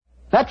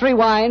Petri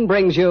Wine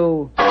brings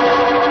you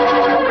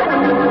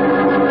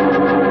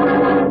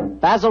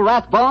Basil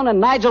Rathbone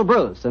and Nigel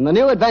Bruce in the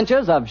new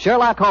adventures of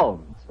Sherlock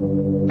Holmes.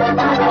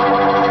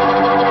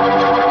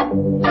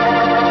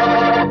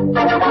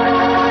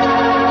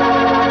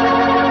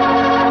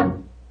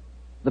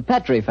 The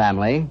Petri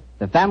family,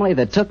 the family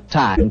that took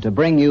time to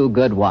bring you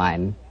good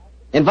wine,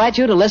 invite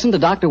you to listen to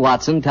Dr.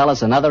 Watson tell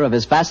us another of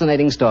his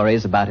fascinating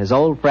stories about his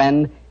old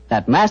friend,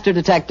 that master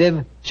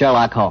detective,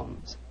 Sherlock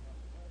Holmes.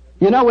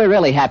 You know, we're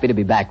really happy to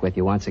be back with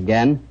you once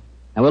again,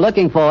 and we're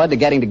looking forward to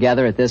getting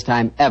together at this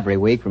time every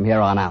week from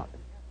here on out.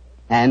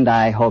 And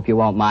I hope you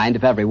won't mind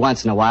if every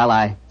once in a while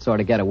I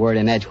sort of get a word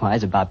in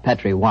edgewise about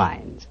Petri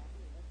wines.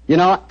 You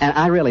know, and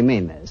I really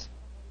mean this,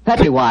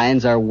 Petri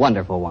wines are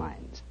wonderful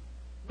wines.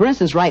 For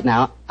instance, right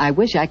now, I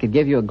wish I could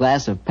give you a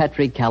glass of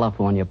Petri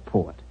California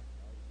port.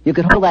 You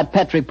could hold that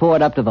Petri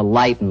port up to the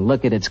light and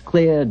look at its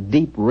clear,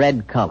 deep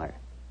red color.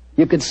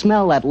 You could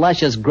smell that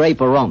luscious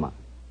grape aroma.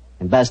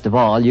 And best of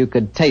all, you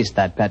could taste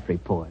that Petri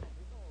port.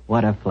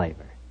 What a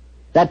flavor.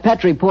 That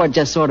Petri port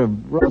just sort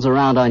of rolls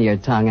around on your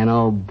tongue, and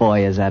oh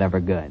boy, is that ever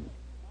good.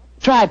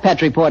 Try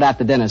Petri port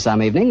after dinner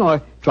some evening,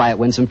 or try it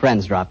when some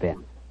friends drop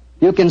in.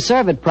 You can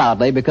serve it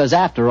proudly because,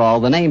 after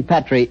all, the name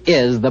Petri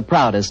is the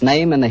proudest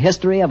name in the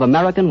history of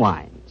American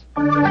wines.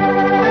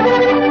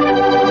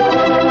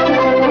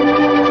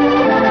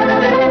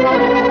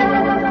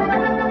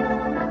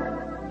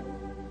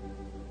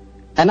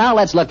 And now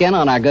let's look in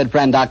on our good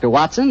friend Dr.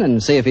 Watson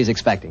and see if he's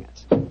expecting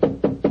us.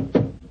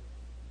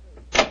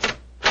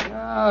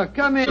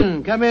 Come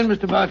in,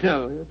 Mr.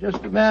 Bartell. You're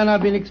just the man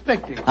I've been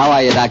expecting. How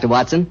are you, Dr.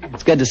 Watson?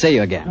 It's good to see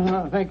you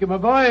again. Thank you, my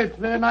boy. It's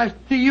very nice to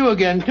see you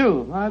again,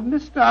 too. I've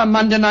missed our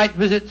Monday night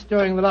visits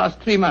during the last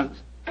 3 months.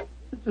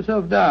 Sit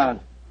yourself down.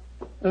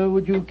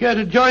 Would you care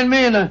to join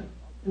me in a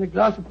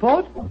glass of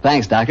port? Well,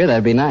 thanks, Doctor.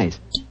 That'd be nice.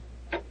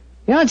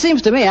 You know, it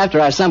seems to me after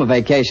our summer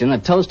vacation, a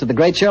toast to the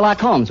great Sherlock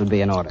Holmes would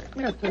be in order.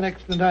 That's an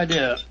excellent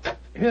idea.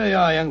 Here you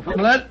are, young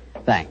fellow.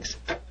 Thanks.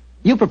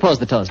 You propose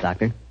the toast,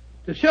 Doctor.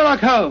 To Sherlock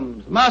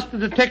Holmes, master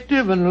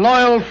detective and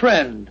loyal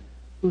friend,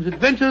 whose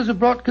adventures have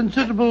brought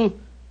considerable,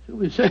 shall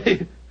we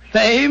say,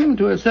 fame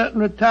to a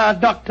certain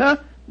retired doctor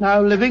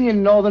now living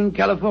in Northern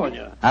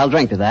California. I'll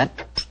drink to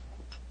that.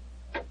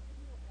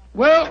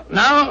 Well,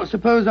 now,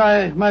 suppose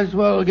I might as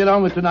well get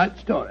on with tonight's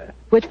story.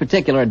 Which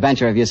particular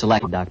adventure have you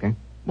selected, Doctor?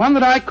 One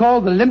that I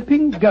call the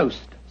Limping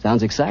Ghost.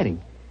 Sounds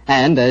exciting.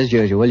 And, as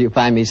usual, you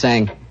find me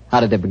saying, how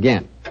did it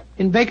begin?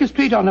 In Baker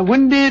Street on a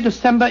windy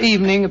December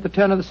evening at the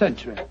turn of the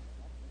century.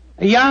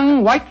 A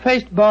young,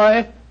 white-faced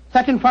boy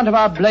sat in front of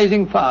our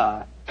blazing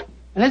fire.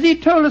 And as he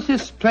told us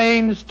his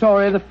strange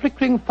story, the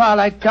flickering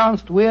firelight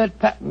danced weird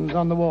patterns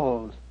on the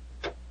walls.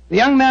 The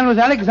young man was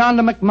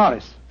Alexander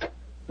McMorris,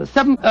 the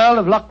 7th Earl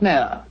of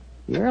Lochnair.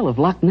 The Earl of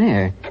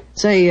Lochnair?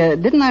 Say,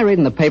 didn't I read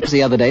in the papers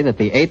the other day that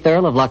the 8th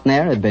Earl of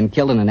Lochnair had been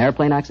killed in an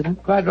airplane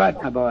accident? Quite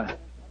right, my boy.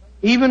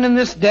 Even in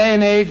this day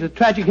and age, the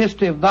tragic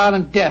history of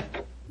violent death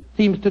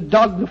seems to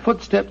dog the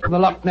footsteps of the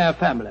Lochnair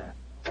family.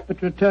 But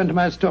to return to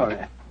my story.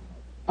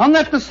 On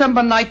that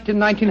December night in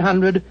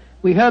 1900,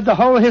 we heard the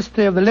whole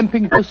history of the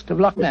Limping Ghost of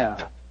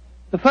Lochnair.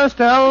 The first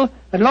Earl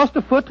had lost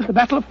a foot at the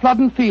Battle of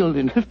Flodden Field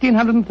in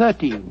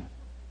 1513.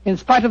 In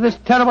spite of this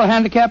terrible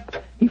handicap,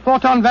 he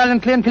fought on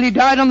valiantly until he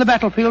died on the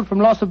battlefield from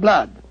loss of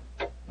blood.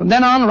 From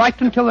then on, right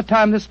until the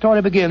time this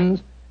story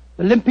begins,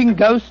 the Limping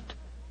Ghost,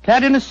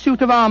 clad in a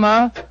suit of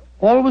armor,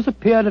 always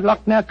appeared at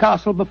Lochnair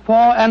Castle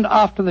before and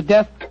after the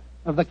death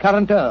of the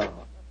current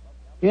Earl.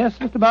 Yes,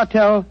 Mr.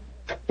 Bartell,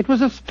 it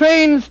was a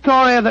strange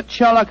story that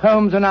Sherlock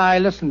Holmes and I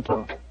listened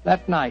to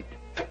that night.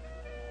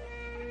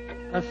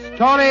 A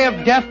story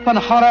of death and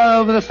horror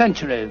over the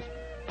centuries,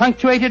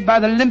 punctuated by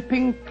the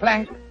limping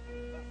clank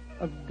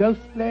of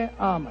ghostly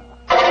armor.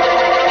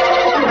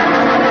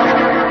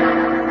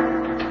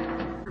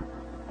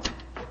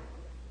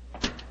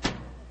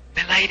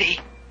 Milady,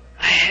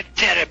 I have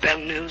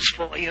terrible news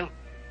for you.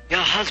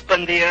 Your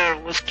husband, the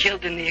Earl, was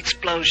killed in the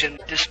explosion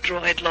that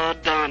destroyed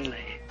Lord Darnley.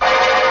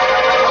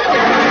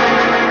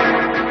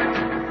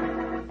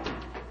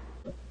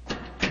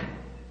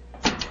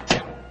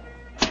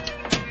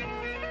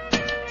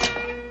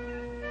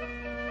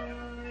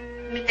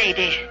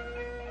 Milady,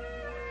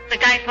 the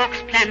Guy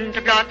Fawkes plan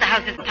to blow up the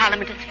Houses of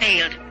Parliament has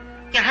failed.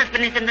 Your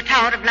husband is in the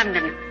Tower of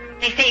London.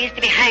 They say he's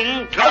to be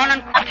hanged, drawn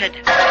and quartered.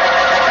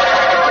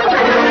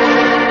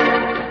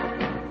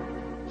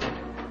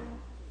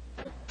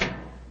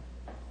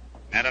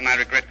 Madam, I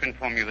regret to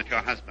inform you that your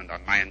husband,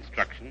 on my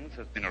instructions,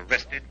 has been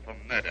arrested for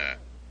murder.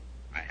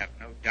 I have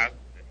no doubt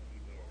that he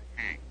will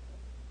hang.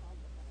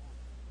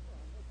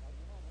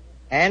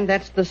 And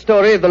that's the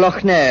story of the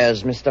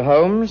Lochnairs, Mr.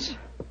 Holmes.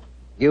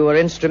 You were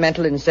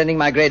instrumental in sending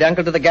my great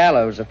uncle to the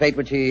gallows, a fate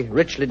which he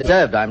richly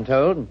deserved, I'm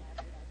told.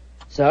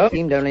 So it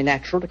seemed only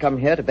natural to come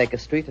here to Baker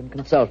Street and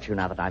consult you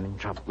now that I'm in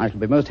trouble. I shall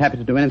be most happy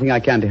to do anything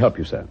I can to help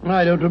you, sir.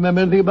 I don't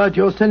remember anything about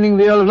your sending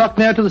the Earl of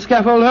Lochnair to the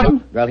scaffold,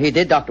 Holmes. Well, he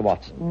did, Dr.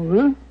 Watson. Oh,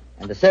 really?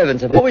 And the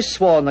servants have always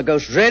sworn the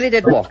ghost really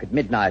did walk at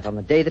midnight on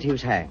the day that he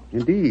was hanged.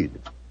 Indeed.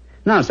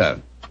 Now,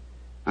 sir,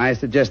 I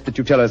suggest that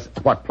you tell us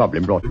what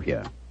problem brought you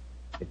here.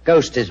 The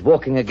ghost is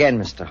walking again,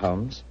 Mr.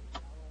 Holmes.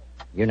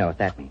 You know what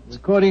that means.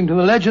 According to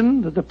the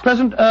legend, that the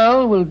present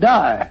Earl will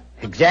die.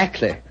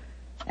 Exactly.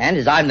 And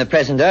as I'm the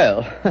present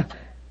Earl,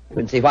 you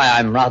can see why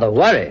I'm rather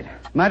worried.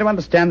 Am I to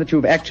understand that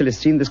you've actually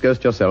seen this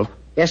ghost yourself?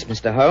 Yes,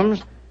 Mr.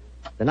 Holmes.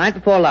 The night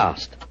before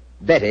last,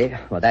 Betty,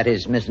 well, that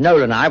is, Miss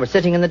Nolan and I were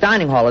sitting in the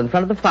dining hall in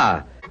front of the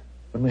fire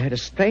when we heard a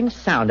strange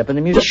sound up in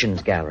the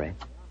musicians' gallery.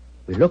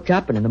 We looked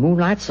up and in the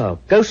moonlight saw a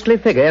ghostly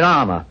figure in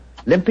armor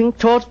limping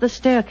towards the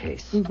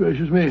staircase. Oh,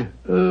 gracious me.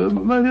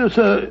 My dear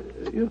sir,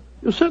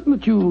 you're certain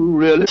that you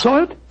really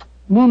saw it?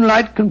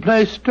 Moonlight can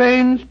play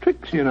strange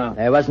tricks, you know.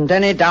 There wasn't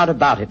any doubt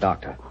about it,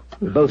 Doctor.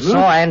 We both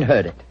saw and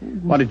heard it.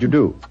 What did you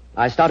do?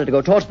 I started to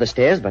go towards the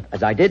stairs, but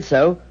as I did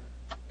so,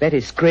 Betty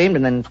screamed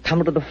and then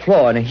tumbled to the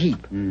floor in a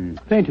heap.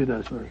 Fainted,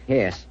 I suppose.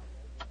 Yes.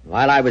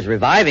 While I was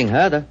reviving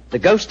her, the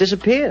ghost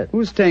disappeared.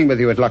 Who's staying with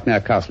you at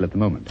Lochnair Castle at the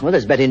moment? Well,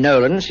 there's Betty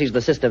Nolan. She's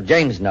the sister of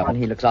James Nolan.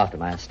 He looks after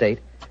my estate.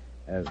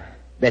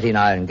 Betty and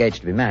I are engaged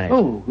to be married.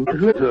 Oh,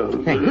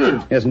 Thank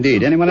you. Yes,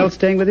 indeed. Anyone else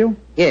staying with you?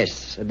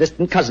 Yes, a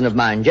distant cousin of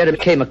mine, Jeremy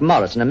K.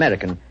 McMorris, an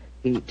American.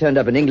 He turned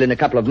up in England a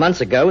couple of months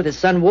ago with his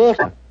son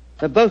Walter.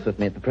 They're both with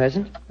me at the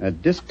present. A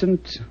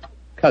distant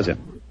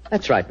cousin.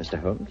 That's right, Mr.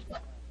 Holmes.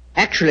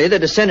 Actually, they're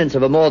descendants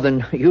of a more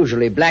than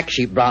usually black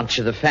sheep branch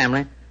of the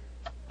family.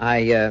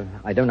 I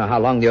don't know how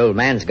long the old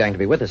man's going to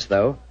be with us,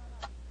 though.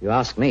 If you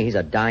ask me, he's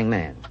a dying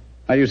man.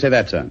 How do you say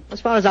that, sir?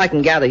 As far as I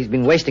can gather, he's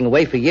been wasting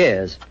away for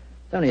years.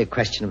 It's only a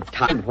question of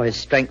time before his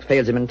strength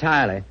fails him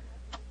entirely.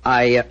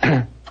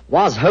 I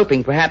was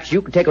hoping perhaps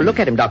you could take a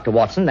look at him, Dr.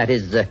 Watson. That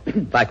is,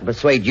 if I could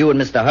persuade you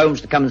and Mr. Holmes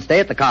to come and stay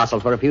at the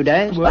castle for a few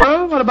days.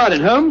 Well, what about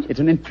it, Holmes?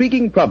 It's an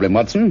intriguing problem,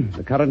 Watson.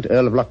 The current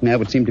Earl of Lochnair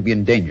would seem to be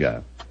in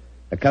danger.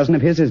 A cousin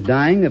of his is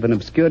dying of an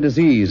obscure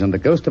disease, and the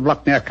ghost of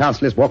Lochnair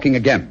Castle is walking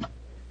again.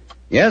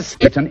 Yes,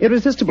 it's an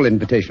irresistible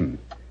invitation.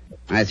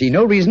 I see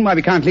no reason why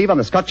we can't leave on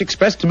the Scotch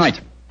Express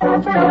tonight.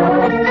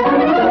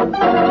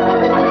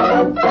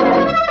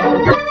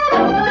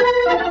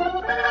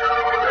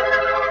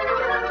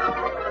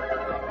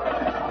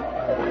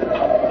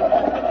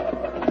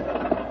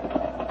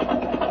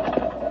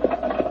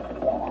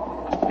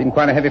 It's been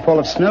quite a heavy fall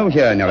of snow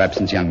here in your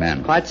absence, young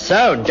man. Quite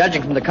so, and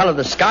judging from the color of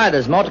the sky,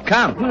 there's more to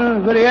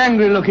come. Very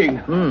angry looking.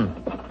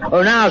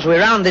 Oh, now, as we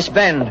round this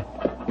bend,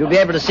 you'll be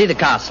able to see the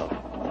castle.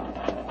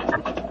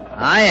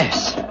 Ah,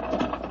 yes.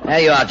 There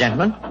you are,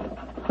 gentlemen.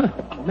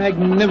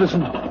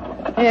 Magnificent.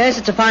 Yes,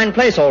 it's a fine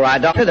place, all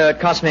right, Doctor, though it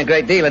cost me a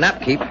great deal in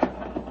upkeep.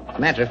 As a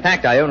matter of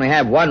fact, I only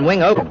have one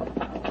wing open.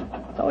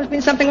 It's always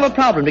been something of a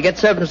problem to get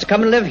servants to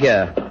come and live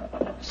here.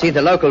 See,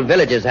 the local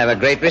villagers have a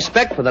great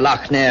respect for the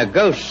Lochnair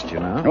ghost, you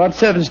know. What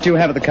servants do you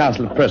have at the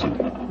castle at present?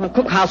 Well,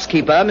 cook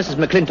housekeeper, Mrs.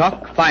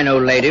 McClintock, fine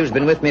old lady who's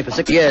been with me for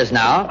 6 years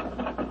now.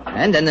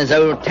 And then there's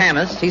old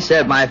Tammas. He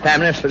served my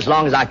family for as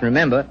long as I can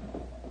remember.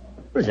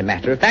 Well, as a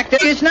matter of fact, there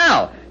he is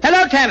now.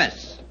 Hello,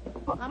 Tammas.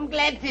 I'm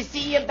glad to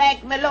see you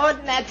back, my lord,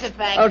 and that's a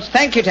fact. Oh,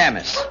 thank you,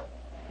 Tammas.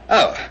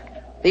 Oh,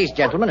 these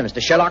gentlemen are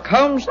Mr. Sherlock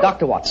Holmes,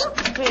 Dr. Watson.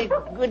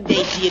 Good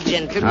day to you,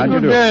 gentlemen. How do you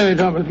Good do? day,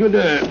 Thomas. Good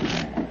day.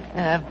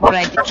 Before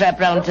I trap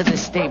round to the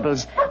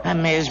stables, I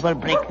may as well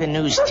break the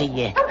news to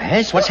you.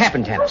 Yes, what's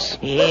happened, Tammas?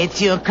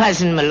 It's your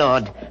cousin, my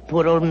lord.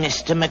 Poor old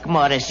Mr.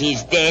 McMorris.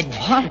 He's dead.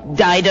 What?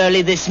 Died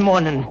early this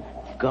morning.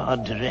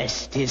 God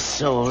rest his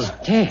soul.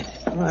 Dead.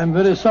 I'm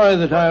very sorry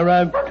that I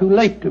arrived too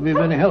late to be of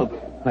any help.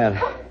 Well,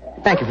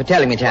 thank you for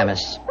telling me,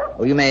 Tammas.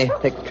 Oh, you may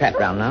take the trap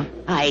round now.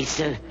 Aye,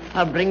 sir.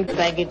 I'll bring the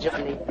baggage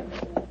only.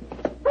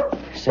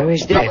 So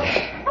he's dead.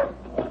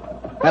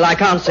 Well, I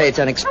can't say it's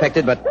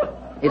unexpected, but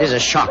it is a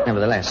shock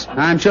nevertheless.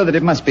 I'm sure that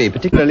it must be,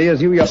 particularly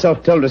as you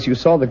yourself told us you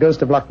saw the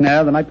ghost of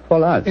Lochnair the night before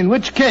last. In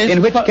which case...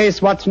 In which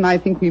case, Watson, I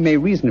think we may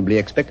reasonably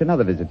expect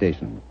another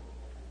visitation.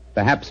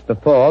 Perhaps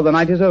before the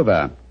night is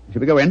over. Shall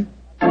we go in?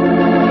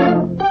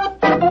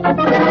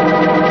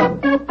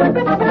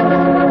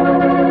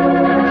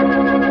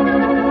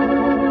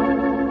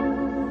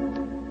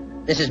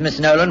 This is Miss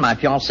Nolan, my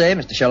fiancée,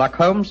 Mr. Sherlock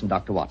Holmes, and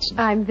Dr. Watson.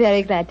 I'm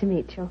very glad to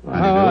meet you.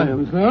 How are you,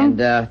 Miss Nolan?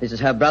 And this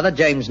is her brother,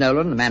 James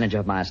Nolan, the manager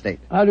of my estate.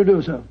 How do you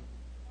do, sir?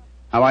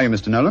 How are you,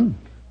 Mr. Nolan?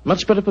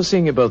 Much better for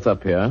seeing you both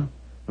up here.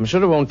 I'm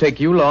sure it won't take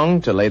you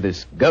long to lay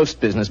this ghost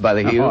business by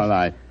the heels. Well,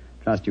 I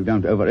trust you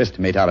don't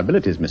overestimate our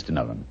abilities, Mr.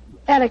 Nolan.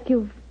 Alec,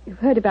 you've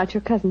heard about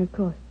your cousin, of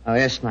course. Oh,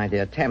 yes, my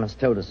dear. Tammas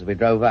told us as we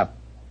drove up.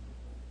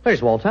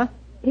 Where's Walter?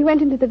 He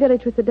went into the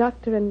village with the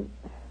doctor and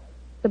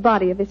the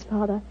body of his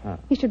father. Oh.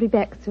 He should be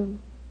back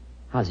soon.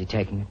 How's he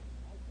taking it?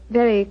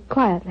 Very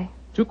quietly.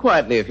 Too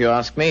quietly, if you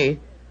ask me.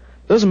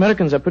 Those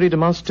Americans are pretty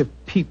demonstrative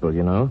people,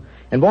 you know,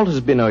 and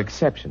Walter's been no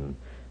exception.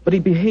 But he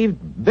behaved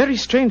very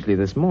strangely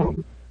this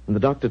morning. When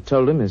the doctor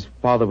told him his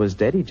father was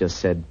dead, he just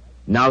said,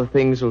 now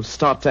things will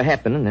start to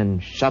happen, and then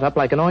shut up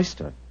like an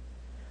oyster.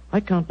 I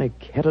can't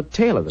make head or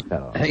tail of the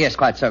fellow. Yes,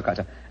 quite so, quite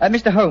so.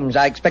 Mr. Holmes,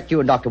 I expect you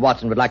and Dr.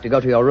 Watson would like to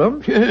go to your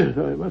room. Yes,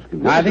 I must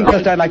confess. I think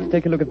first I'd like to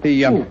take a look at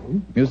the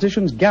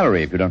musicians'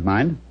 gallery, if you don't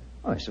mind.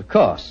 Oh, yes, of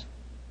course.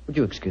 Would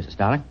you excuse us,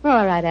 darling?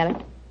 All right, Alec.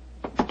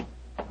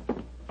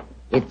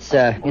 It's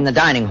in the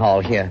dining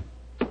hall here.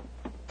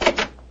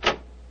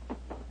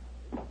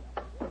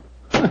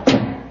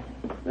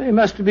 They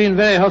must have been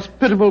very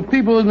hospitable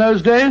people in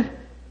those days.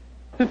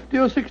 50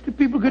 or 60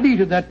 people could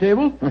eat at that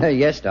table.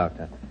 Yes,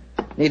 Doctor.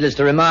 Needless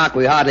to remark,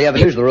 we hardly ever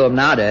use the room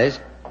nowadays.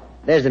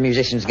 There's the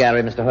musicians'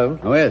 gallery, Mr. Holmes.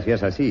 Oh,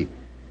 yes, I see.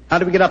 How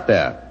do we get up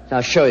there?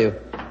 I'll show you.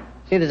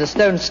 See, there's a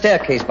stone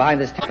staircase behind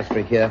this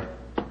tapestry here.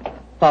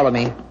 Follow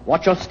me.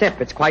 Watch your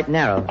step. It's quite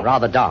narrow,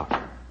 rather dark.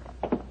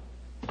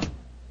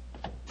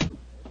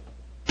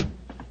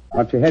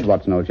 Watch your head,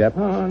 Watson, old chap.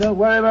 Oh, don't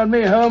worry about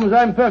me, Holmes.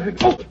 I'm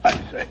perfect. Oh, I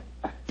say.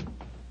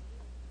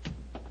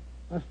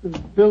 Must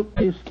have built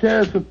these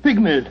stairs for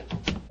pygmies.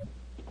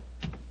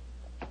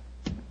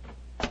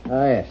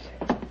 Oh, yes.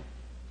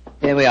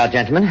 Here we are,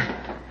 gentlemen.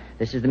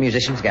 This is the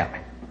musicians'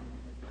 gallery.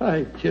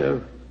 By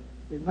Jove.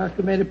 They must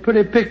have made a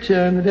pretty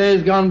picture in the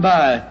days gone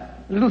by.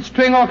 A little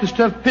string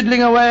orchestra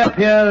fiddling away up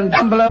here, and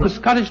down below the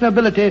Scottish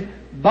nobility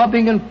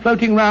bobbing and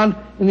floating round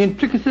in the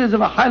intricacies of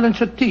a Highland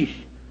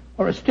schottische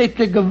or a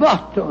stately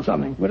gavotte or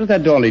something. Where does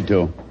that door lead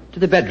to? To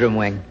the bedroom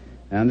wing.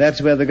 And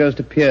that's where the ghost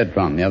appeared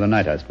from the other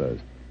night, I suppose.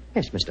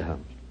 Yes, Mr.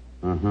 Holmes.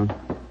 Uh-huh.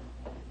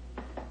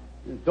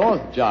 The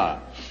door's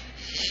ajar.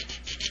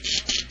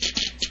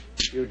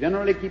 You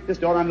generally keep this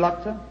door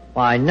unlocked, sir?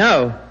 Why,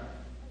 no.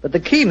 But the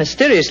key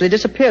mysteriously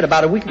disappeared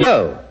about a week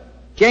ago.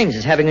 James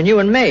is having a new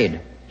one made.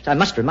 So I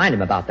must remind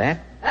him about that.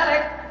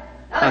 Alec,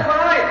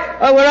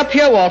 boy! Oh, we're up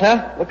here,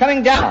 Walter. We're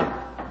coming down.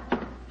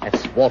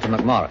 That's Walter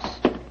McMorris.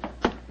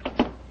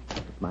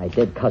 My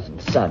dead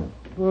cousin's son.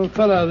 Poor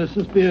fellow, this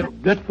must be a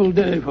dreadful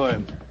day for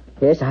him.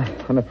 Yes,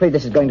 I'm afraid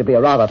this is going to be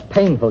a rather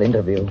painful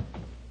interview.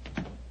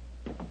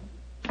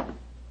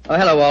 Oh,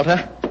 hello,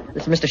 Walter.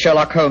 This is Mr.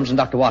 Sherlock Holmes and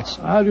Dr.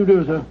 Watson. How do you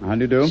do, sir? How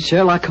do you do?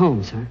 Sherlock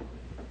Holmes, sir.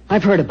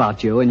 I've heard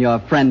about you and your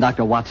friend,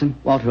 Dr. Watson.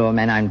 Walter, old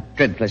man, I'm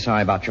dreadfully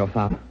sorry about your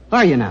father.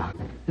 Are you now?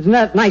 Isn't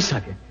that nice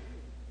of you?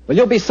 Well,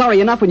 you'll be sorry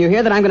enough when you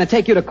hear that I'm going to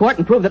take you to court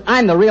and prove that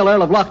I'm the real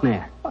Earl of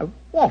Lochnair. Why,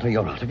 Walter,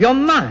 you're out of your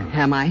mind.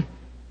 Am I?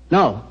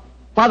 No.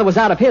 Father was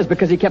out of his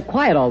because he kept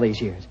quiet all these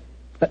years.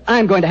 But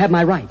I'm going to have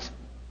my rights.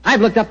 I've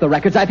looked up the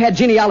records. I've had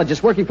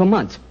genealogists working for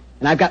months.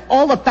 And I've got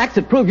all the facts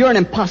that prove you're an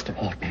imposter.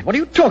 Oh, man, what are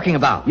you talking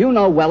about? You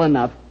know well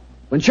enough.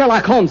 When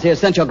Sherlock Holmes here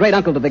sent your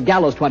great-uncle to the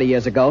gallows 20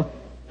 years ago,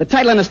 the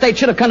title and estate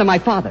should have come to my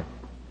father.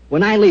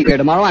 When I leave here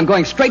tomorrow, I'm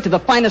going straight to the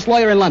finest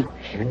lawyer in London.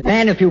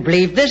 Man, if you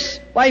believe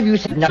this, why have you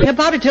said nothing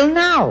about it till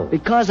now?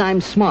 Because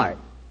I'm smart.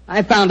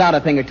 I found out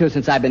a thing or two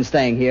since I've been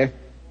staying here.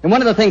 And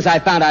one of the things I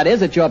found out is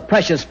that your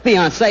precious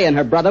fiancée and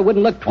her brother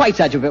wouldn't look twice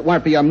at you if it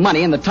weren't for your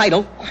money and the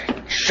title.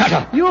 Shut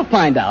up. You'll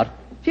find out.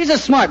 She's a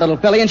smart little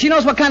filly, and she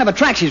knows what kind of a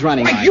track she's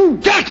running on. You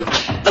dirt!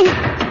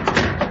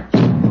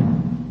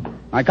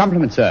 My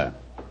compliments, sir.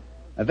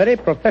 A very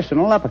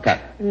professional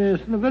uppercut. Yes,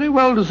 and a very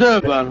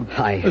well-deserved one.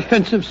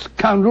 Offensive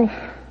scoundrel.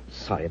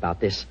 Sorry about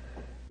this.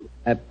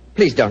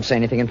 Please don't say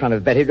anything in front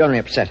of Betty. It'd only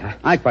upset her.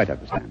 I quite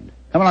understand.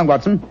 Come along,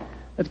 Watson.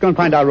 Let's go and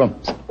find our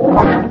rooms.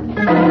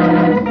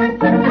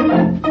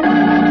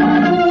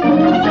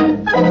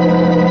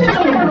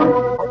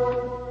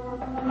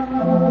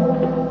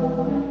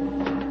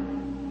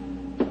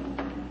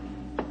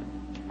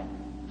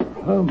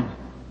 Holmes,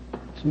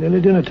 it's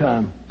nearly dinner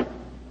time.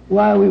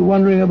 Why are we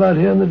wandering about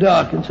here in the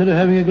dark instead of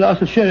having a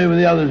glass of sherry with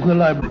the others in the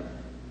library?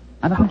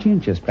 I'm a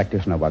conscientious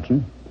practitioner,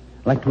 Watson.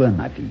 I like to earn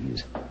my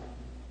fees.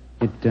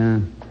 It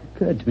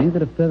occurred to me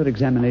that a further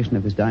examination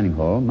of this dining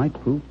hall might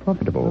prove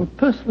profitable. Well,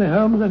 personally,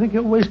 Holmes, I think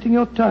you're wasting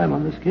your time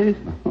on this case.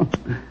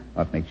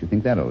 What makes you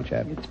think that, old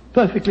chap? It's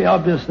perfectly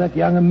obvious that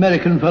young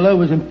American fellow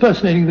was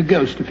impersonating the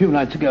ghost a few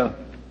nights ago.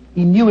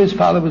 He knew his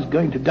father was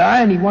going to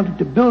die, and he wanted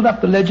to build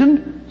up the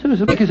legend so as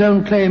to make his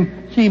own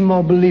claim seem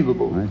more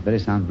believable. Well, that's very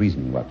sound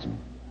reasoning, Watson.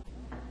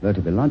 Though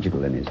to be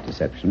logical in his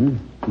deception,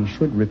 he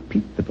should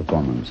repeat the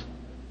performance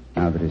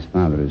now that his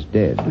father is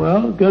dead.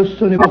 Well,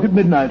 ghosts only walk at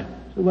midnight,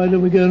 so why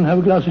don't we go and have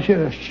a glass of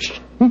sherry? Shh.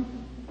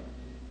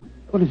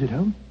 What is it,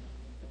 Holmes?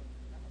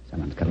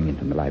 Someone's coming in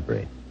from the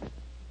library.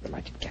 The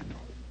lighted candle.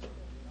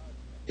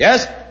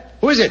 Yes?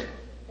 Who is it?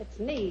 It's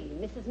me,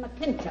 Mrs.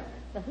 McClintock,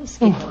 the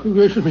housekeeper. Oh,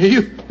 gracious me,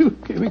 you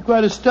gave me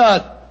quite a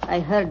start. I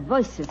heard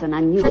voices and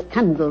I knew the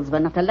candles were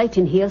not alight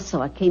in here,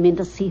 so I came in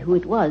to see who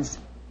it was.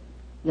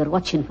 You're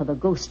watching for the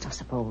ghost, I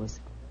suppose.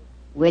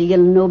 Well, you'll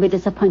no be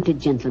disappointed,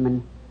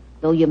 gentlemen,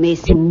 though you may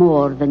see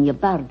more than you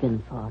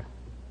bargained for.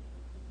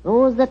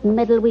 Those that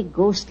meddle with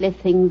ghostly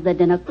things they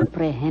dinna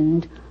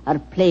comprehend are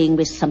playing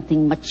with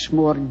something much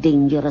more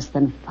dangerous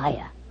than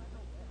fire.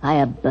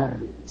 Fire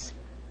burns.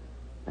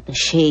 But the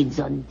shades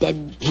on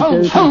dead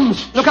people...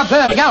 Holmes! Look up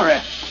there, the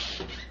gallery.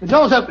 The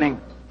door's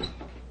opening.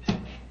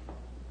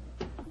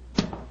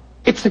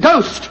 It's the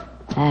ghost!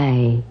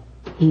 Aye,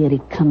 here he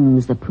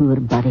comes, the poor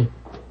body.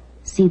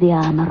 See the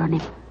armor on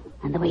him,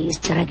 and the way he's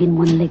dragging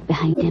one leg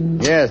behind him.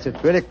 Yes,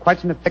 it's really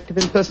quite an effective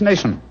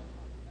impersonation.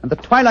 And the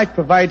twilight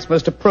provides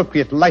most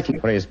appropriate lighting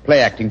for his play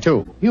acting,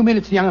 too. You mean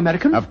it's the young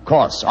American? Of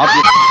course,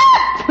 obviously.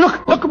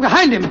 Look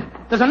behind him.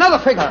 There's another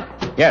figure.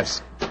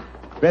 Yes.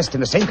 Dressed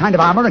in the same kind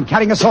of armor and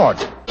carrying a sword.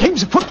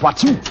 Game's afoot,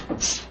 Watson.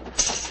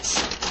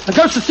 The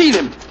ghost has seen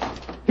him.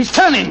 He's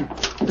turning.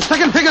 The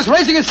second figure's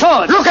raising his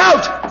sword. Look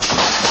out!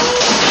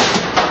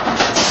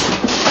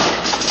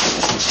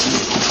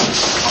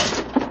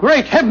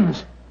 Great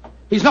heavens!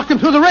 He's knocked him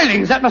through the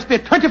railings. That must be a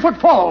 20-foot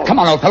fall. Come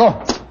on, old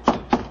fellow.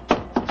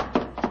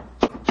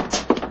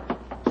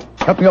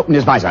 Help me open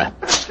his visor.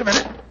 Just a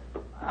minute.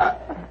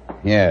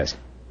 Yes.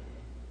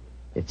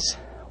 It's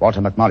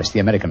Walter McMorris, the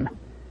American.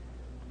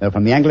 Though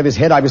from the angle of his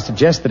head, I would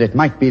suggest that it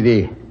might be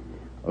the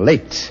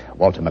late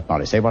Walter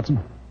McMorris, Watson?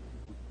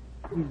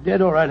 He's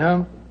dead, all right,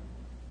 Holmes.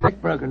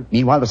 Neck broken.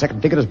 Meanwhile, the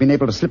second figure has been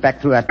able to slip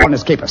back through that door and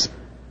escape us.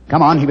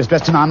 Come on, he was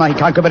dressed in armor. He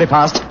can't go very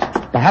fast.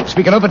 Perhaps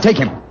we can overtake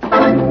him.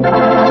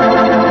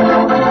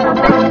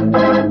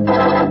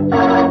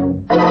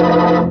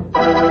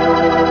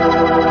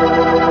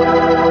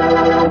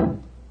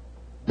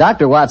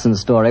 Dr.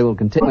 Watson's story will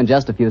continue in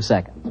just a few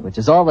seconds, which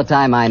is all the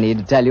time I need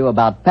to tell you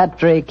about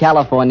Petri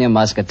California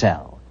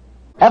Muscatel.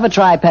 Ever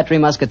try Petri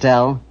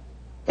Muscatel?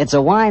 It's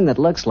a wine that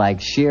looks like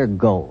sheer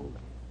gold,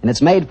 and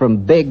it's made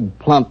from big,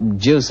 plump,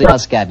 juicy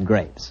Muscat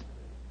grapes.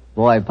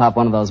 Boy, pop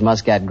one of those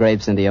Muscat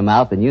grapes into your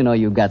mouth, and you know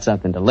you've got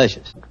something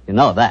delicious. You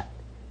know that.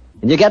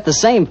 And you get the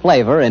same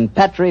flavor in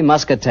Petri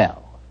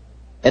Muscatel.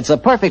 It's a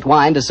perfect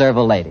wine to serve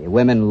a lady.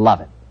 Women love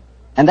it.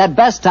 And that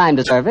best time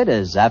to serve it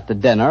is after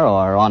dinner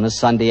or on a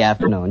Sunday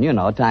afternoon, you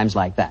know, times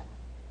like that.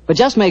 But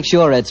just make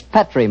sure it's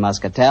Petri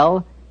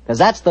Muscatel, because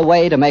that's the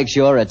way to make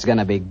sure it's going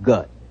to be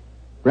good.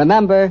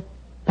 Remember,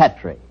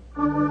 Petri.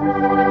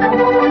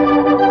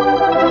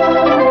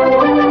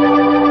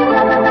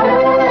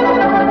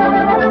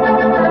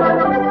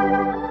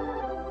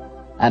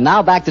 And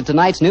now back to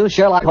tonight's new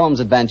Sherlock Holmes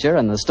adventure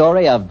and the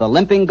story of the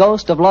Limping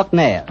Ghost of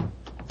Lochnair.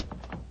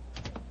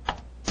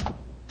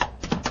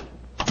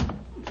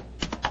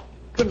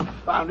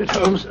 Confound it,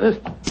 Holmes.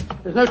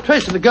 There's no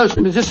trace of the ghost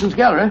in Musician's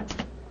Gallery.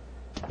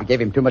 We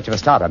gave him too much of a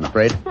start, I'm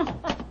afraid.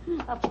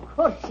 Of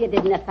course you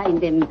didn't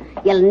find him.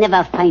 You'll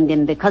never find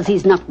him because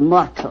he's not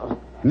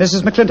mortal.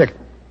 Mrs. McClintock,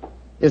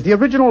 is the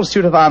original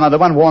suit of armor, the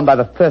one worn by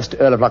the first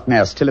Earl of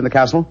Lochnair, still in the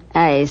castle?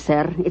 Aye,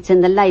 sir. It's in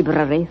the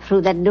library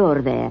through that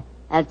door there.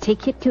 I'll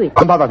take you to it.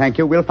 Don't bother, thank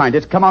you. We'll find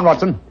it. Come on,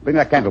 Watson. Bring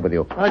that candle with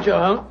you. Right, you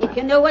Holmes. If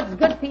you know what's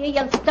good for you,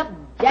 you'll stop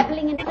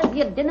dabbling in it as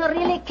your dinner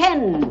really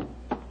can.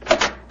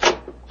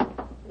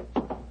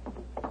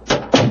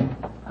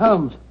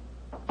 Holmes,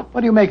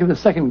 what do you make of the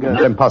second ghost?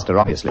 An imposter,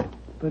 obviously.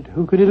 But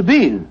who could it have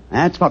been?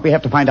 That's what we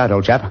have to find out,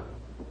 old chap.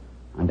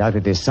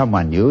 Undoubtedly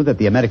someone knew that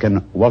the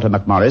American Walter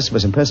McMorris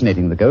was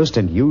impersonating the ghost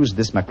and used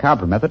this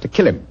macabre method to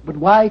kill him. But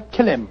why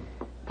kill him?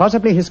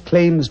 Possibly his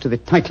claims to the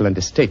title and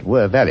estate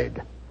were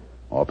valid.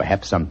 Or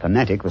perhaps some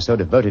fanatic was so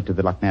devoted to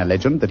the Lochnair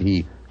legend that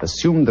he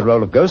assumed the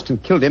role of ghost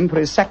and killed him for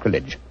his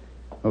sacrilege.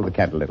 Hold the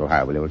candle a little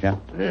higher, will you, old chap?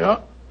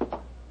 Yeah.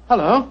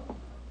 Hello.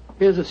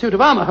 Here's a suit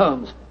of armor,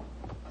 Holmes.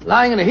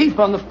 Lying in a heap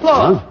on the floor.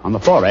 Oh, on the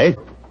floor, eh?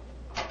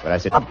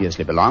 Whereas it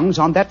obviously belongs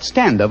on that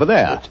stand over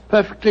there. It's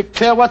perfectly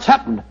clear what's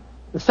happened.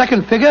 The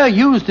second figure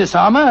used this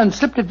armor and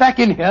slipped it back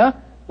in here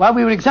while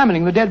we were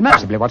examining the dead man.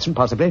 Possibly, Watson,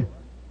 possibly.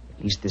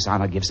 At least this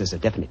armor gives us a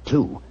definite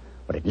clue.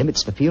 But it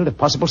limits the field of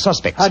possible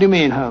suspects. How do you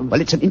mean, Holmes?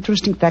 Well, it's an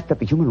interesting fact that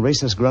the human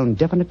race has grown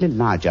definitely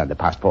larger in the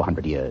past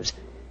 400 years.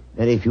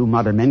 Very few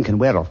modern men can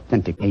wear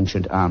authentic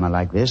ancient armor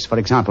like this. For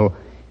example,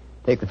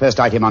 take the first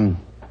item on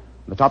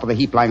the top of the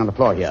heap lying on the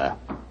floor here.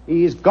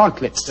 These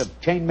gauntlets of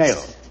chain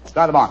mail.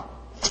 Try them on.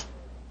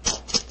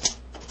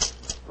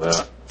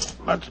 Well,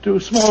 much too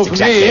small for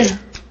Exactly. me.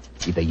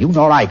 Neither you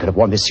nor I could have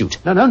worn this suit.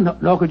 No,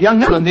 nor could young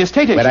Nolan, the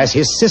estate agent. Whereas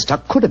his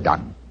sister could have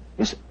done.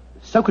 Yes,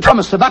 so could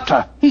Thomas the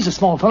butler. He's a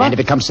small fellow. And if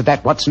it comes to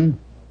that, Watson,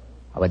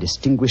 our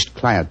distinguished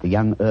client, the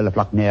young Earl of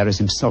Lochnair, is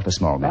himself a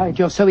small man. By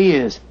Jove, so he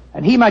is.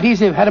 And he might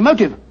easily have had a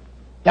motive.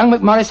 Young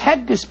McMorris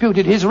had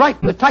disputed his right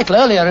to the title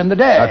earlier in the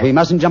day. But we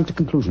mustn't jump to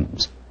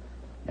conclusions.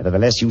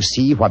 Nevertheless, you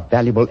see what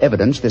valuable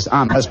evidence this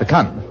armor has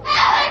become.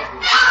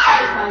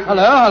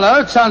 Hello.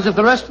 It sounds as if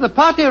the rest of the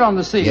party are on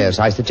the scene. Yes,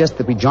 I suggest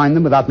that we join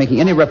them without making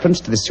any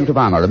reference to this suit of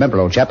armor. Remember,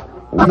 old chap,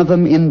 one of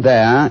them in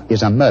there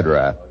is a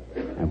murderer.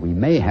 And we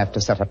may have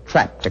to set a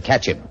trap to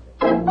catch him.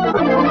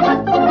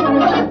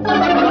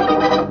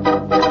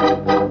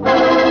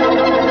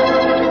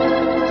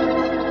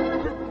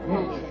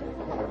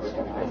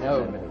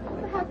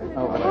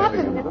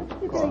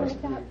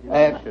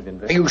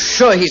 Are you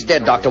sure he's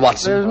dead, Dr.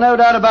 Watson? There's no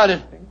doubt about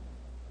it.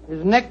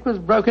 His neck was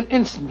broken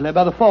instantly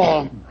by the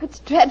fall. It's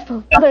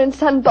dreadful. Father and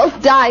son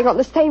both dying on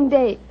the same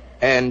day.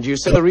 And you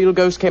said the real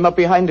ghost came up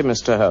behind him,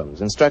 Mr. Holmes,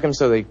 and struck him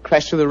so they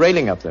crashed through the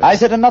railing up there. I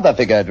said another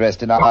figure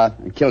dressed in armor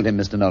and killed him,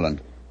 Mr. Nolan.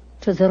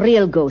 'Twas a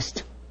real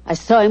ghost. I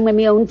saw him with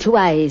my own two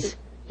eyes.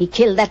 He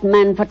killed that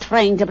man for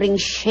trying to bring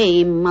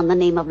shame on the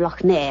name of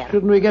Lochnair.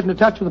 Shouldn't we get into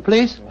touch with the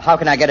police? How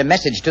can I get a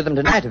message to them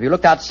tonight? Have you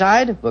looked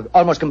outside? We're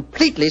almost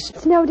completely...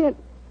 Snowed in.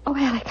 Oh,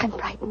 Alec, I'm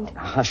frightened.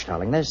 Hush,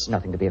 darling. There's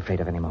nothing to be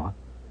afraid of anymore.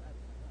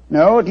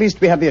 No, at least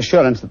we have the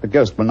assurance that the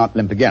ghost will not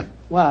limp again.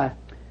 Why?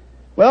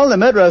 Well, the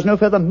murderer has no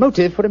further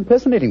motive for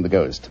impersonating the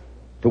ghost.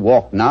 To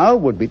walk now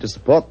would be to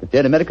support the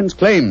dead American's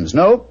claims.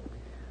 No,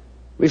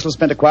 We shall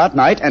spend a quiet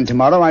night, and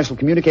tomorrow I shall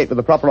communicate with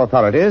the proper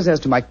authorities as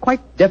to my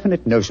quite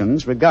definite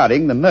notions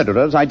regarding the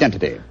murderer's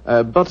identity.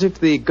 But if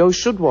the ghost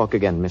should walk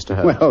again, Mr.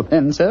 Holmes? Well,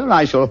 then, sir,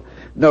 I shall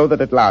know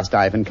that at last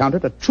I have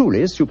encountered a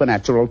truly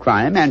supernatural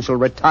crime and shall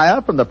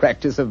retire from the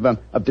practice of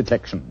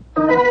detection.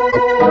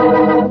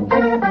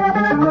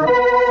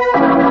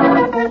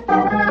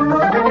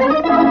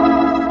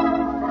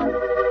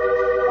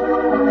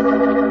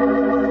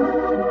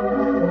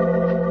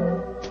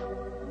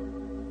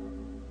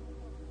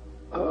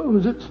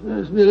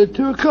 It's nearly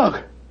 2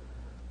 o'clock.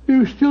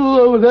 You still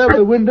over there by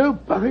the window,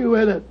 puffing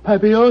away that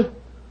pipe of yours?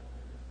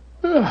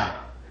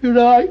 You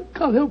know, I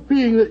can't help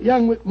feeling that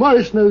young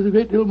McMorris knows a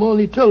great deal more than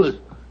he told us.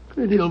 A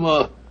great deal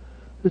more.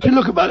 There's a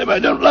look about him I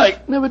don't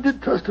like. Never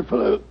did trust a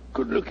fellow who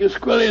couldn't look you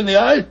squarely in the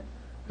eye.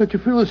 Don't you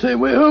feel the same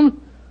way, Holmes?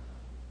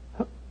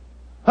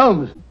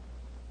 Holmes?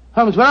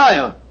 Holmes, where are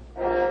you?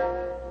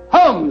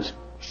 Holmes!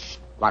 Shh.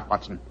 What,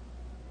 Watson?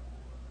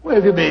 Where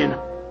have you been?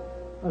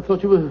 I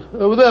thought you were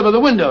over there by the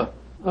window.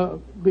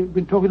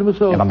 Been talking to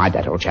myself. Never mind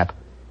that, old chap.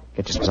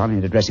 Get yourself on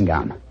in a dressing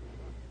gown.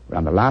 We're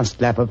on the last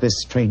lap of this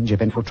strange,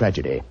 eventful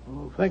tragedy.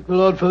 Oh, thank the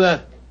Lord for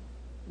that.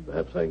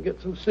 Perhaps I can get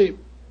some sleep.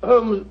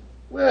 Holmes,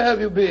 where have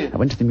you been? I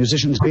went to the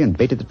musician's bay and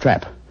baited the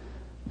trap.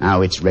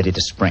 Now it's ready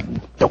to spring.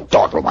 Don't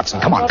dawdle,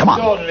 Watson. Come on. I'm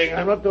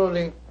not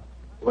dawdling.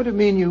 What do you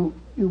mean you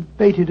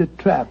baited a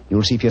trap?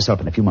 You'll see for yourself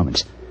in a few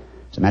moments.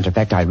 As a matter of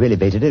fact, I really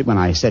baited it when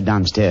I said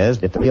downstairs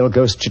that if the real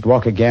ghost should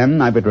walk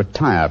again, I would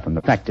retire from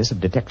the practice of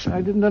detection.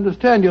 I didn't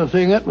understand your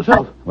saying that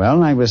myself.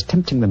 Well, I was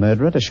tempting the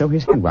murderer to show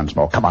his hand once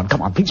more. Come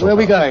on, please. Where are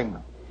we going?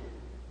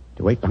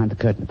 To wait behind the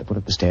curtain at the foot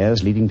of the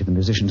stairs leading to the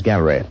musician's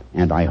gallery.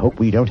 And I hope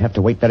we don't have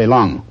to wait very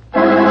long.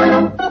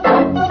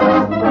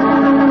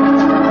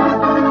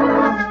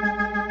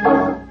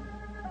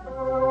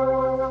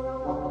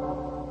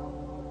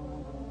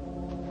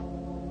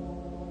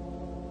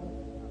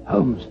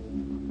 Holmes,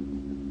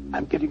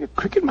 I'm getting a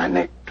crick in my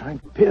neck trying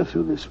to peer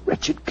through this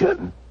wretched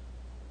curtain.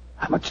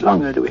 How much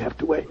longer do we have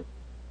to wait?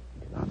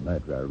 Until our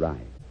murderer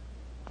arrives.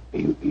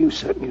 You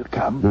certain he'll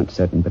come? Not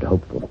certain, but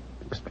hopeful.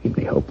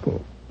 Extremely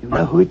hopeful. You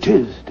know who it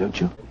is, don't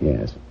you?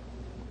 Yes.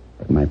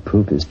 But my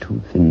proof is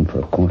too thin for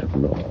a court of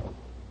law.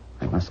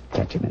 I must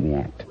catch him in the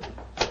act.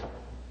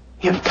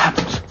 Here he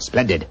comes.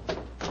 Splendid.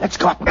 Let's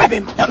go up and grab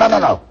him.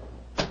 No.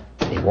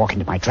 They walk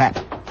into my trap.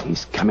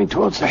 He's coming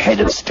towards the head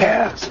of the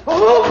stairs.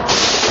 Oh!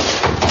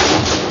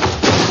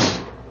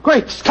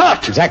 Great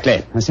Scott!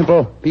 Exactly. A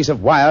simple piece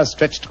of wire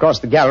stretched across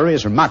the gallery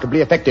is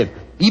remarkably effective,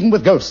 even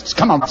with ghosts.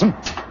 Come on, Watson.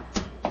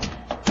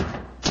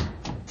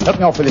 Help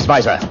me off with this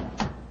visor.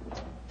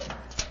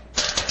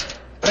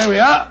 There we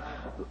are.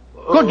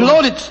 Good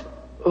Lord,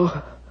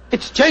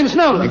 it's James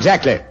Nolan.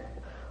 Exactly.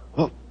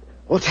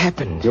 What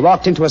happened? You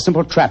walked into a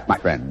simple trap, my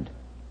friend.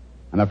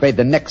 I'm afraid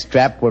the next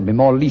trap will be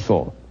more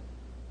lethal,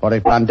 for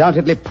it will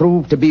undoubtedly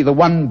prove to be the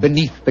one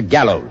beneath the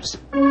gallows.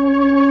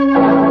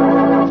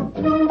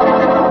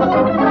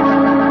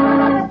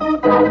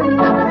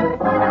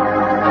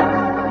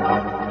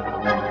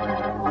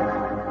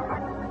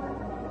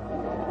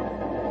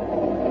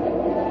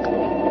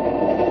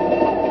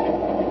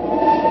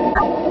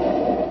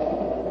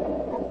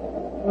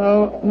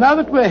 Now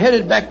that we're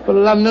headed back for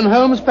London,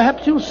 Holmes,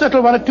 perhaps you'll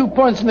settle 1 or 2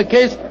 points in the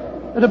case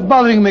that are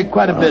bothering me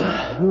quite a bit.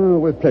 Oh,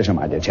 with pleasure,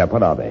 my dear chap.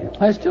 What are they?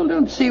 I still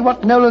don't see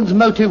what Nolan's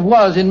motive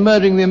was in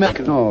murdering the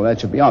American. Oh, that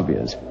should be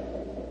obvious.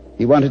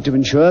 He wanted to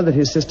ensure that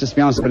his sister's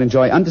fiancé would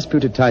enjoy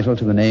undisputed title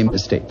to the name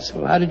estates.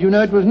 Well, how did you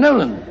know it was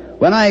Nolan?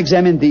 When I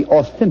examined the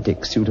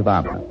authentic suit of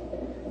armor,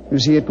 you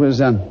see, it was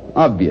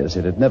obvious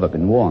it had never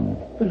been worn.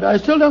 But I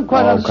still don't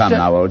quite understand. Oh,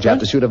 come now, old chap.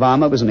 The suit of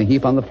armor was in a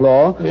heap on the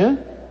floor. Yeah?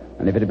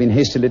 And if it had been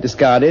hastily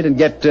discarded, and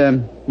yet,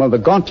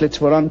 the gauntlets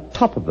were on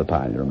top of the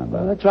pile, you remember?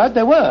 Well, that's right,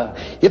 they were.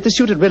 If the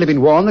suit had really been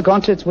worn, the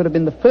gauntlets would have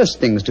been the first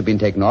things to have been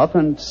taken off,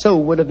 and so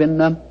would have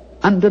been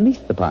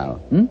underneath the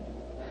pile.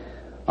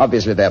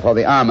 Obviously, therefore,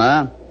 the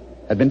armor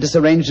had been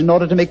disarranged in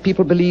order to make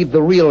people believe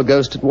the real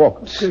ghost had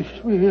walked.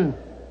 Yeah.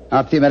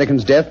 After the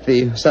American's death,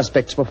 the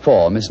suspects were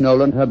 4. Miss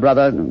Nolan, her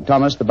brother,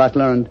 Thomas, the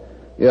butler, and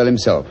the Earl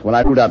himself. Well,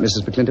 I ruled out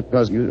Mrs. McClintock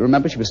because, you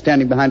remember, she was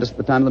standing behind us at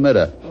the time of the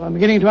murder. Well, I'm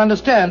beginning to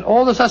understand.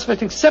 All the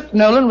suspects except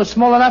Nolan were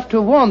small enough to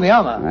have worn the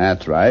armor.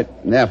 That's right.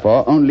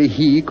 Therefore, only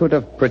he could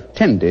have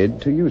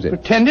pretended to use it.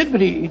 Pretended?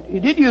 But he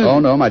did use it. Oh,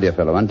 no, my dear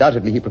fellow.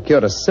 Undoubtedly, he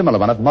procured a similar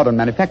one of modern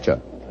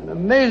manufacture. An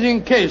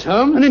amazing case,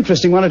 Holmes. An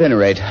interesting one, at any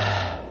rate.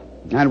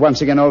 And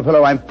once again, old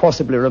fellow, I'm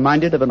forcibly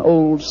reminded of an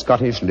old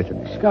Scottish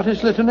litany.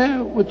 Scottish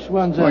litany? Which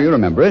one's that? Oh, you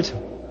remember it.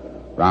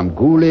 From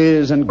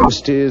ghoulies and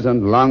ghosties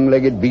and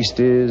long-legged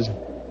beasties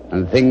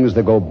and things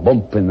that go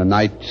bump in the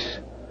night.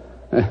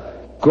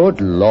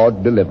 Good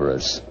Lord, deliver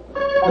us.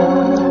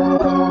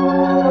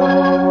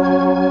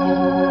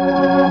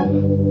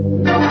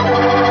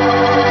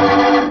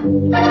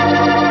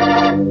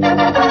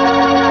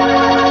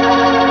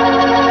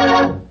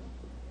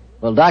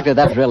 Well, Doctor,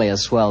 that's really a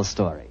swell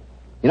story.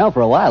 You know,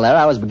 for a while there,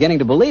 I was beginning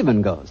to believe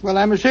in ghosts. Well,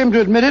 I'm ashamed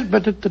to admit it,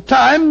 but at the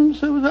time,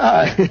 so was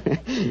I.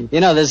 You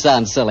know, this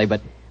sounds silly,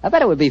 but I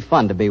bet it would be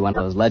fun to be one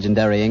of those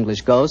legendary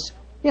English ghosts.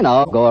 You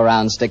know, go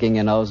around sticking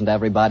your nose into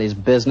everybody's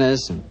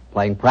business and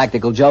playing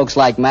practical jokes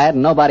like mad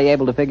and nobody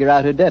able to figure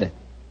out who did it.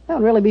 That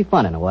would really be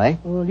fun in a way.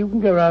 Well, you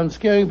can go around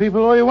scaring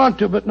people all you want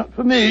to, but not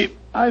for me.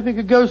 I think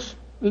a ghost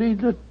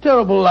leads a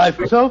terrible life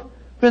herself.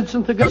 For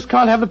instance, a ghost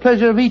can't have the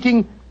pleasure of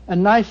eating a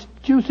nice,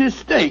 juicy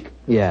steak.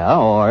 Yeah,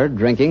 or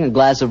drinking a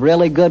glass of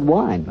really good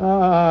wine.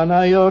 Ah,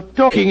 now you're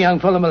talking, young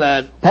fellow, my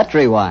lad.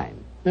 Petri wine.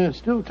 Yeah,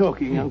 still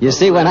talking, young fellow. You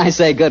see, when I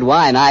say good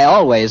wine, I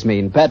always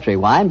mean Petri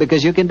wine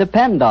because you can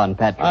depend on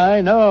Petri.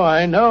 I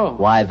know.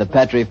 Why, the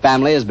Petri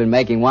family has been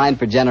making wine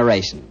for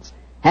generations,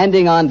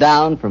 handing on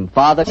down from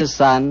father to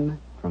son,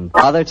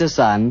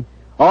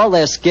 all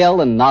their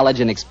skill and knowledge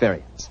and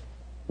experience.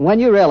 When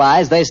you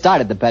realize they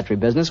started the Petri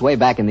business way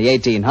back in the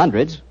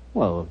 1800s,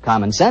 well,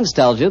 common sense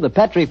tells you the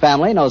Petri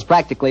family knows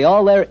practically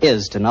all there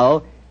is to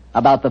know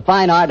about the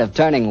fine art of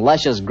turning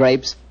luscious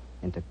grapes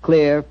into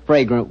clear,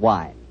 fragrant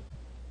wine.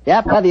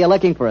 Yep, whether you're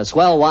looking for a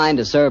swell wine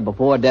to serve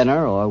before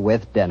dinner or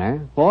with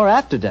dinner or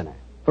after dinner,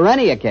 for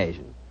any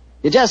occasion,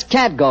 you just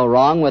can't go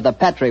wrong with a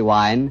Petri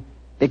wine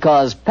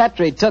because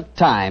Petri took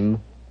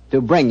time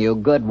to bring you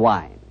good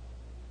wine.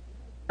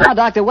 Now,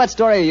 Doctor, what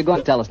story are you going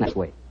to tell us next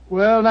week?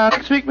 Well, now,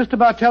 next week, Mr.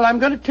 Bartell, I'm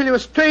going to tell you a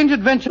strange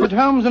adventure that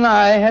Holmes and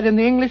I had in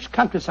the English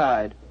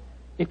countryside.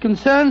 It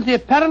concerns the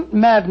apparent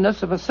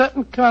madness of a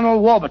certain Colonel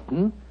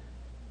Warburton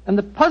and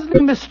the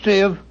puzzling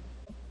mystery of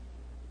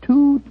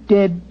 2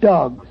 dead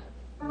dogs.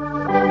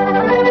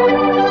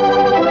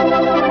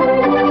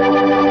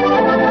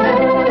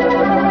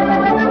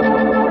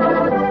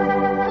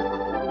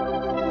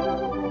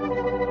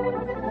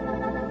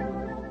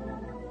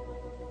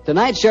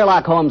 Tonight's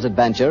Sherlock Holmes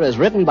adventure is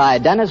written by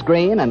Dennis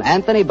Green and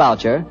Anthony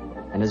Boucher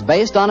and is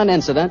based on an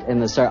incident in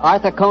the Sir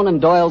Arthur Conan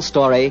Doyle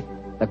story,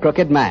 The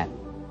Crooked Man.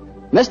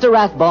 Mr.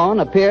 Rathbone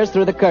appears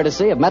through the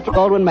courtesy of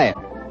Metro-Goldwyn-Mayer,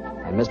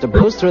 and Mr.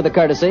 Bruce through the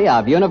courtesy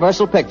of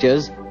Universal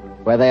Pictures,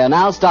 where they are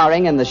now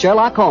starring in the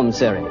Sherlock Holmes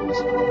series.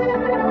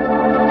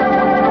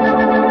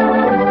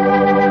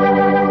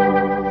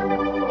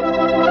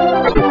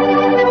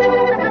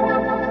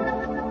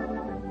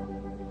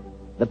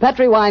 The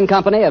Petri Wine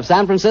Company of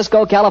San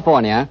Francisco,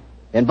 California,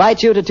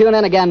 invites you to tune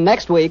in again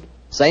next week,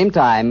 same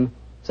time,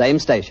 same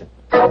station.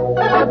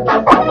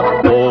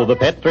 Oh, the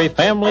Petri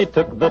family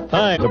took the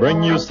time to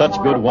bring you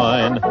such good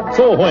wine.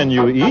 So when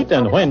you eat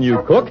and when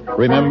you cook,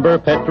 remember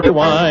Petri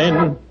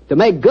wine. To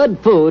make good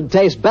food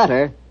taste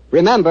better,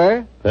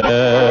 remember... Petri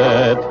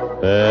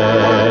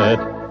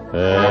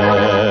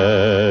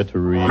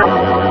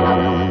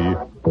wine.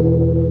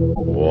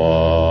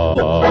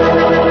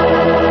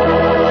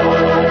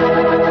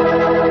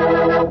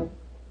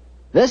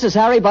 This is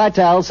Harry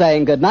Bartell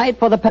saying goodnight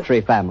for the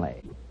Petri family.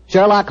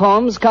 Sherlock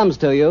Holmes comes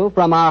to you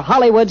from our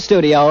Hollywood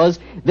studios.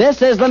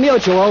 This is the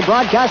Mutual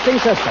Broadcasting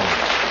System.